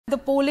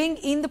polling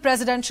in the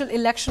presidential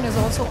election is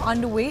also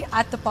underway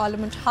at the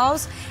Parliament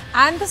House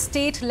and the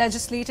state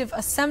legislative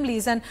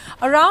assemblies, and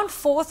around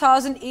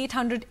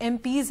 4,800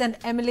 MPs and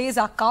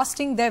MLAs are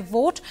casting their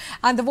vote,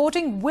 and the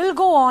voting will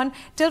go on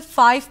till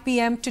 5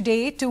 p.m.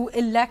 today to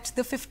elect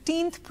the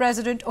 15th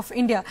President of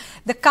India.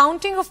 The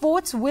counting of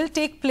votes will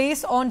take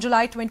place on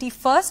July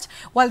 21st,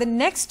 while the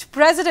next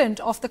President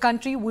of the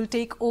country will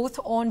take oath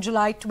on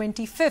July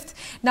 25th.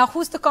 Now,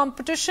 who's the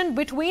competition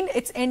between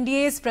its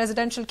NDA's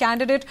presidential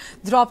candidate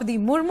Droupadi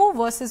Murmu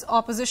versus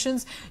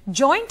opposition's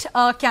joint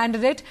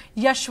candidate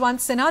Yashwant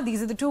Sinha?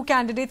 These are the two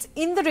candidates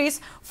in the race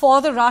for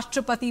the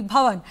Rashtrapati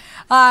Bhavan.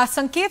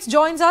 Sanket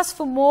joins us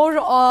for more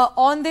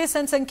on this.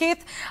 And Sanket,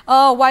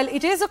 while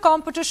it is a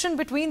competition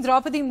between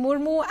Droupadi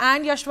Murmu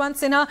and Yashwant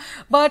Sinha,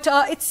 but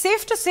it's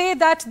safe to say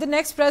that the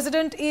next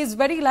president is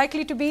very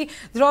likely to be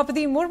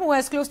Droupadi Murmu,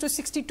 as close to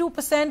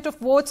 62% of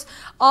votes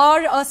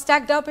are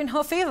stacked up in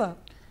her favor.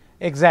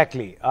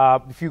 Exactly.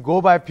 If you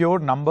go by pure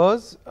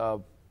numbers,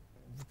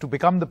 to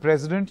become the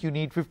president, you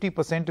need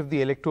 50% of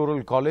the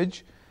electoral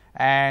college,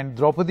 and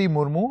Droupadi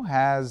Murmu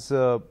has,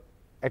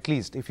 at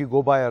least if you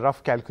go by a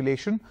rough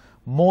calculation,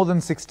 more than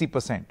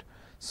 60%.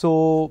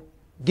 So,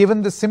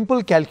 given the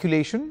simple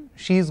calculation,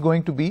 she is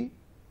going to be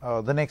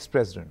the next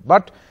president.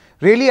 But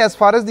really, as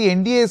far as the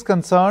NDA is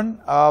concerned,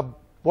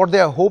 what they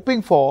are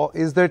hoping for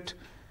is that,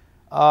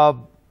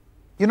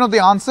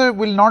 the answer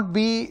will not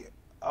be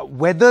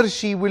whether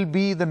she will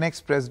be the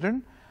next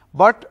president,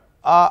 but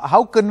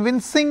how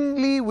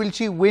convincingly will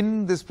she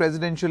win this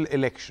presidential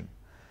election.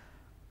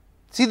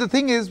 See, the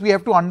thing is, we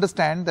have to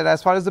understand that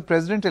as far as the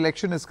president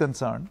election is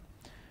concerned,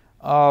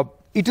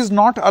 it is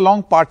not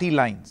along party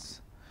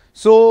lines.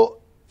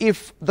 So,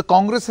 if the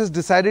Congress has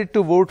decided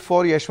to vote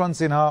for Yashwant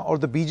Sinha or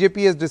the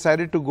BJP has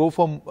decided to go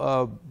for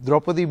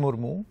Droupadi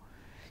Murmu,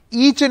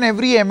 each and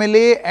every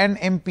MLA and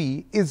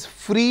MP is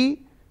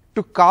free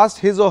to cast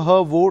his or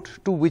her vote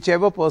to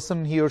whichever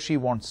person he or she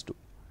wants to.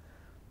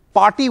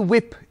 Party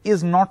whip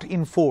is not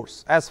in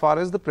force as far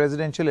as the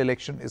presidential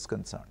election is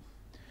concerned.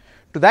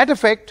 To that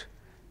effect,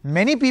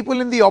 many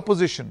people in the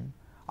opposition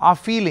are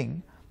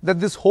feeling that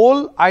this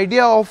whole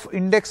idea of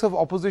index of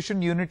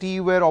opposition unity,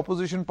 where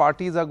opposition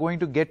parties are going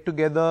to get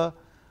together,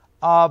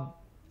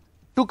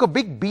 took a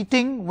big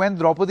beating when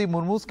Droupadi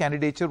Murmu's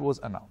candidature was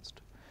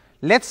announced.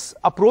 Let's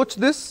approach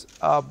this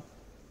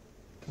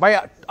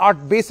by our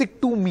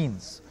basic two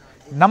means.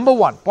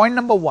 Point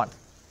number one,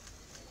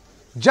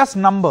 just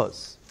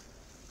numbers.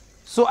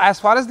 So, as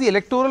far as the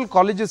electoral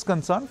college is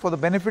concerned, for the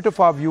benefit of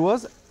our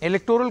viewers,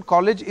 electoral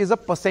college is a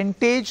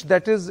percentage,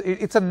 that is,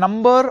 it's a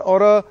number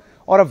or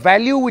a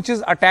value which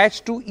is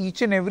attached to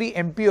each and every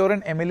MP or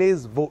an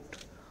MLA's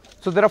vote.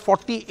 So, there are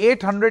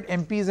 4,800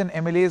 MPs and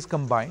MLAs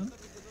combined,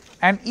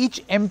 and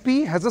each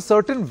MP has a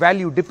certain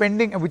value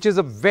depending, which is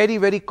a very,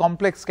 very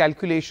complex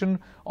calculation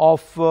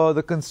of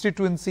the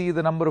constituency,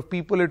 the number of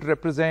people it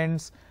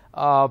represents,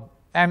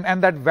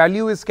 and that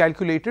value is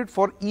calculated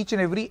for each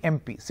and every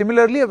MP.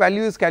 Similarly, a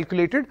value is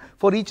calculated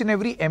for each and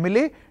every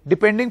MLA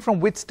depending from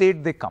which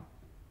state they come.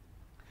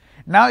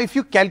 Now, if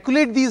you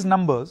calculate these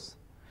numbers,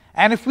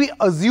 and if we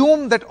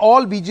assume that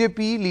all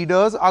BJP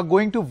leaders are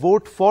going to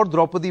vote for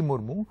Droupadi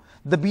Murmu,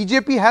 the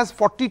BJP has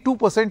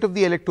 42% of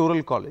the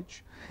electoral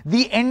college.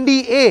 The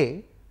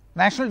NDA,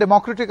 National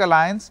Democratic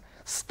Alliance,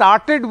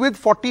 started with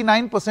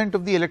 49%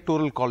 of the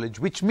electoral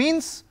college, which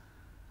means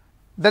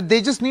that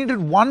they just needed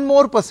 1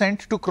 more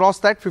percent to cross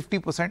that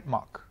 50%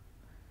 mark.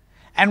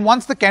 And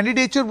once the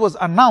candidature was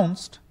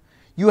announced,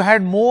 you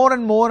had more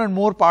and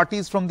more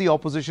parties from the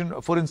opposition,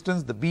 for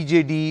instance, the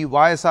BJD,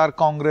 YSR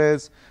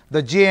Congress,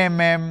 the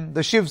JMM,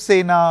 the Shiv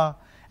Sena,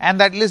 and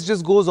that list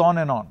just goes on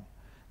and on.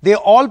 They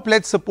all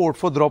pledged support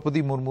for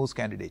Droupadi Murmu's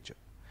candidature,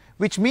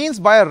 which means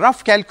by a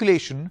rough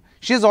calculation,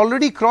 she has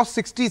already crossed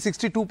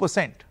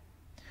 60-62%.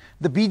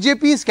 The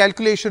BJP's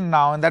calculation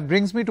now, and that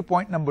brings me to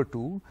point number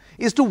 2,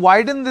 is to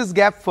widen this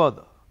gap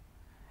further.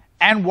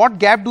 And what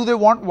gap do they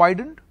want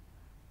widened?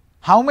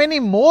 How many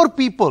more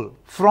people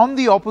from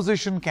the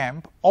opposition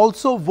camp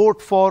also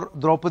vote for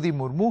Droupadi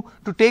Murmu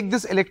to take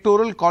this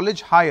electoral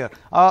college higher?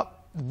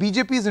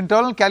 BJP's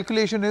internal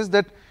calculation is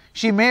that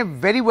she may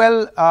very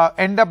well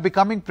end up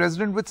becoming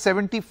president with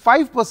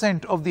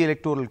 75% of the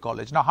electoral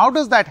college. Now, how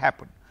does that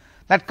happen?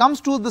 That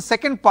comes to the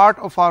second part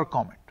of our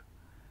comment.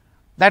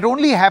 That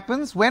only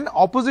happens when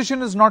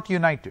opposition is not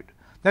united,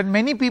 that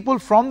many people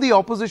from the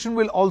opposition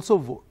will also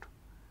vote.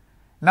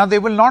 Now, they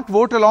will not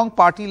vote along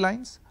party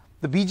lines.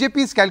 The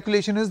BJP's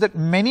calculation is that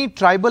many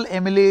tribal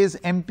MLAs,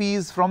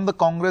 MPs from the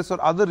Congress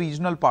or other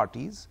regional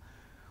parties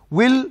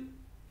will,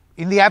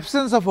 in the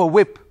absence of a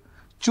whip,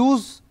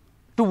 choose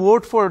to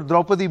vote for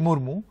Droupadi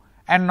Murmu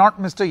and not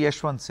Mr.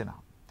 Yashwant Sinha.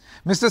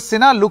 Mr.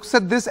 Sinha looks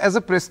at this as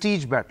a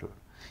prestige battle.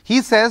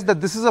 He says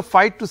that this is a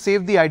fight to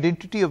save the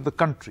identity of the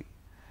country.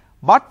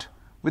 But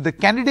with the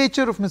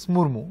candidature of Ms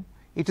Murmu,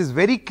 it is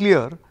very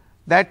clear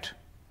that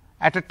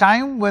at a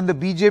time when the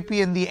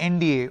BJP and the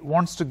NDA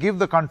wants to give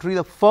the country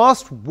the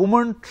first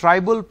woman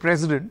tribal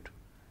president,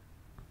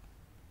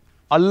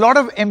 a lot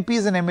of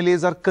MPs and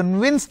MLAs are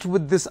convinced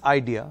with this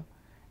idea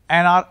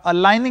and are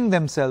aligning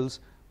themselves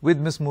with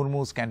Ms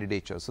Murmu's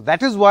candidature. So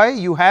that is why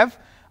you have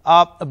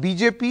a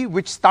BJP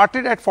which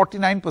started at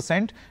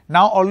 49%,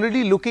 now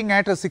already looking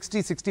at a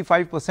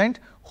 60-65%,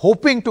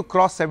 hoping to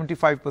cross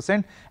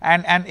 75%.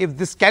 And if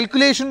this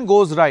calculation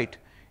goes right,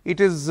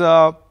 it is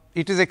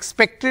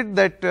expected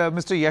that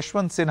Mr.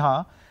 Yashwant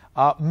Sinha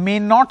may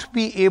not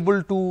be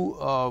able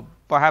to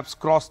perhaps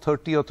cross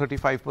 30 or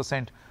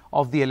 35%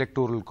 of the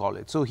electoral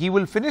college. So he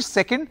will finish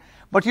second.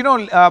 But you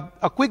know,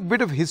 a quick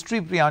bit of history,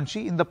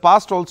 Priyanshi. In the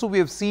past also we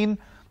have seen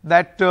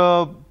that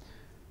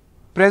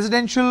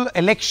presidential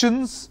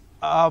elections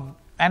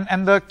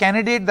and the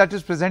candidate that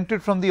is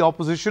presented from the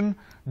opposition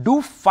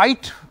do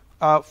fight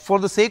for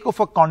the sake of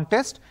a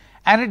contest,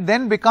 and it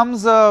then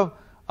becomes a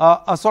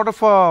sort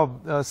of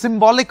a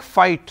symbolic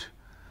fight.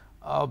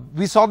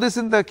 We saw this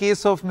in the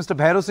case of Mr.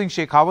 Bhairav Singh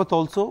Shekhawat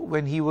also,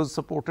 when he was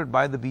supported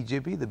by the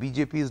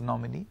BJP's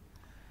nominee.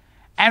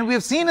 And we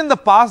have seen in the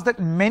past that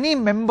many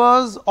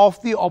members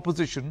of the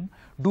opposition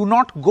do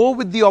not go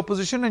with the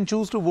opposition and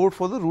choose to vote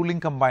for the ruling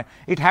combined.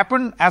 It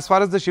happened, as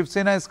far as the Shiv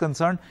Sena is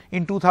concerned,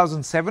 in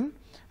 2007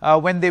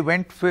 when they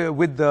went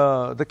with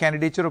the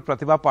candidature of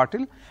Pratibha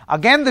Patil.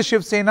 Again, the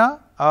Shiv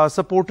Sena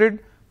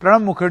supported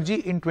Pranab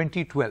Mukherjee in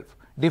 2012,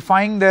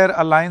 defying their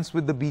alliance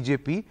with the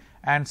BJP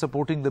and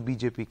supporting the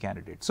BJP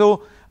candidate.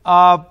 So,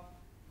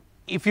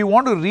 if you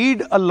want to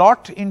read a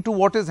lot into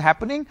what is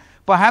happening,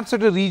 perhaps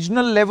at a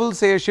regional level,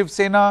 say a Shiv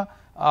Sena,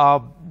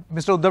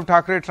 Mr. Uddhav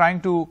Thackeray trying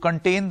to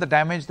contain the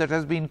damage that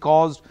has been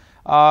caused,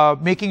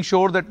 making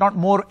sure that not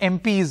more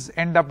MPs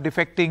end up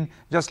defecting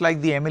just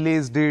like the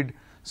MLAs did.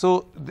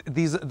 So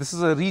this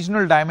is a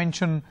regional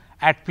dimension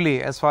at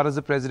play as far as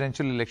the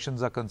presidential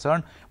elections are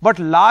concerned. But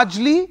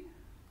largely,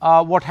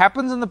 what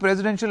happens in the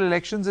presidential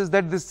elections is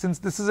that since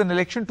this is an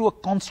election to a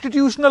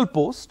constitutional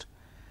post,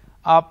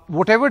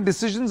 whatever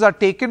decisions are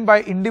taken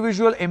by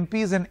individual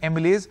MPs and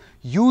MLAs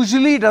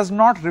usually does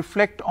not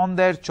reflect on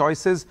their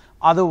choices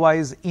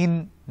otherwise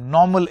in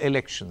normal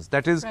elections.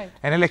 That is,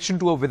 an election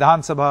to a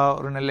Vidhan Sabha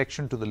or an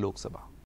election to the Lok Sabha.